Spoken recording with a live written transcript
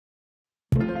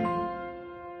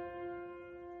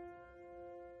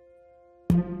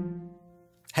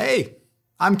Hey,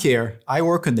 I'm Kir. I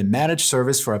work on the managed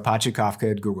service for Apache Kafka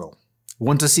at Google.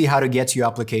 Want to see how to get your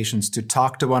applications to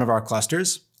talk to one of our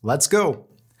clusters? Let's go.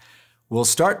 We'll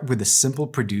start with a simple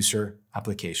producer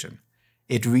application.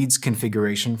 It reads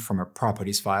configuration from a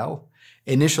properties file,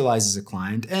 initializes a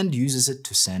client, and uses it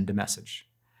to send a message.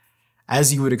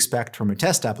 As you would expect from a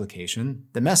test application,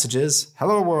 the message is,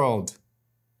 "Hello world."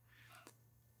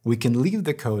 We can leave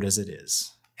the code as it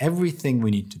is. Everything we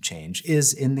need to change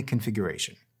is in the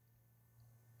configuration.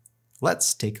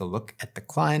 Let's take a look at the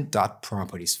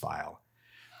client.properties file.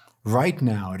 Right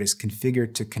now, it is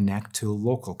configured to connect to a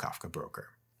local Kafka broker.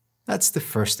 That's the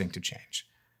first thing to change.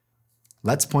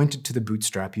 Let's point it to the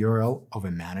bootstrap URL of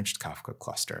a managed Kafka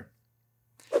cluster.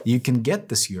 You can get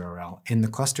this URL in the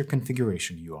cluster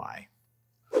configuration UI.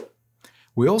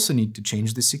 We also need to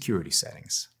change the security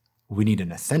settings. We need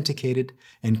an authenticated,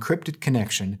 encrypted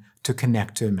connection to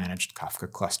connect to a managed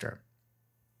Kafka cluster.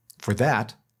 For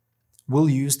that, we'll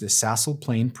use the SASL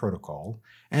plain protocol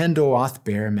and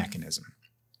OAUTHBEARER mechanism.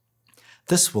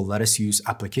 This will let us use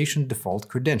application default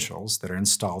credentials that are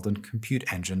installed on Compute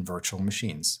Engine virtual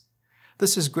machines.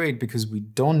 This is great because we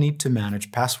don't need to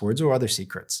manage passwords or other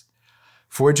secrets.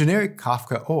 For a generic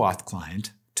Kafka OAuth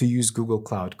client to use Google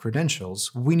Cloud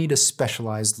credentials, we need a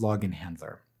specialized login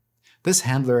handler. This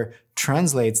handler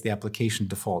translates the application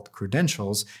default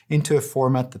credentials into a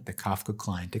format that the Kafka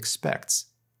client expects.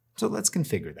 So let's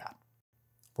configure that.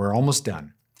 We're almost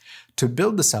done. To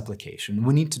build this application,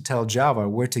 we need to tell Java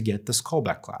where to get this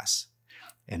callback class.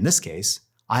 In this case,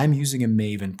 I'm using a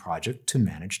Maven project to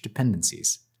manage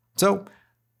dependencies. So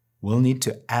we'll need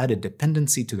to add a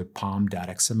dependency to the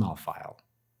pom.xml file.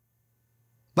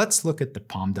 Let's look at the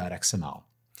pom.xml.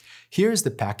 Here's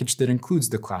the package that includes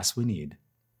the class we need.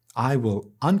 I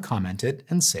will uncomment it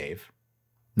and save.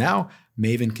 Now,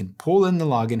 Maven can pull in the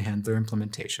login handler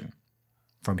implementation.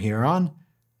 From here on,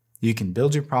 you can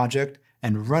build your project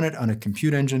and run it on a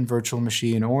Compute Engine virtual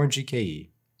machine or GKE.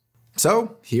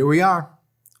 So here we are.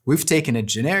 We've taken a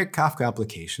generic Kafka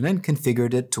application and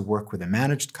configured it to work with a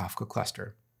managed Kafka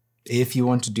cluster. If you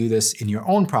want to do this in your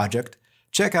own project,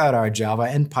 check out our Java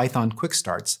and Python quick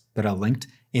starts that are linked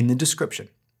in the description.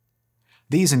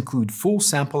 These include full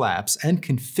sample apps and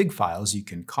config files you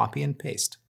can copy and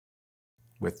paste.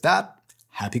 With that,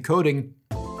 happy coding!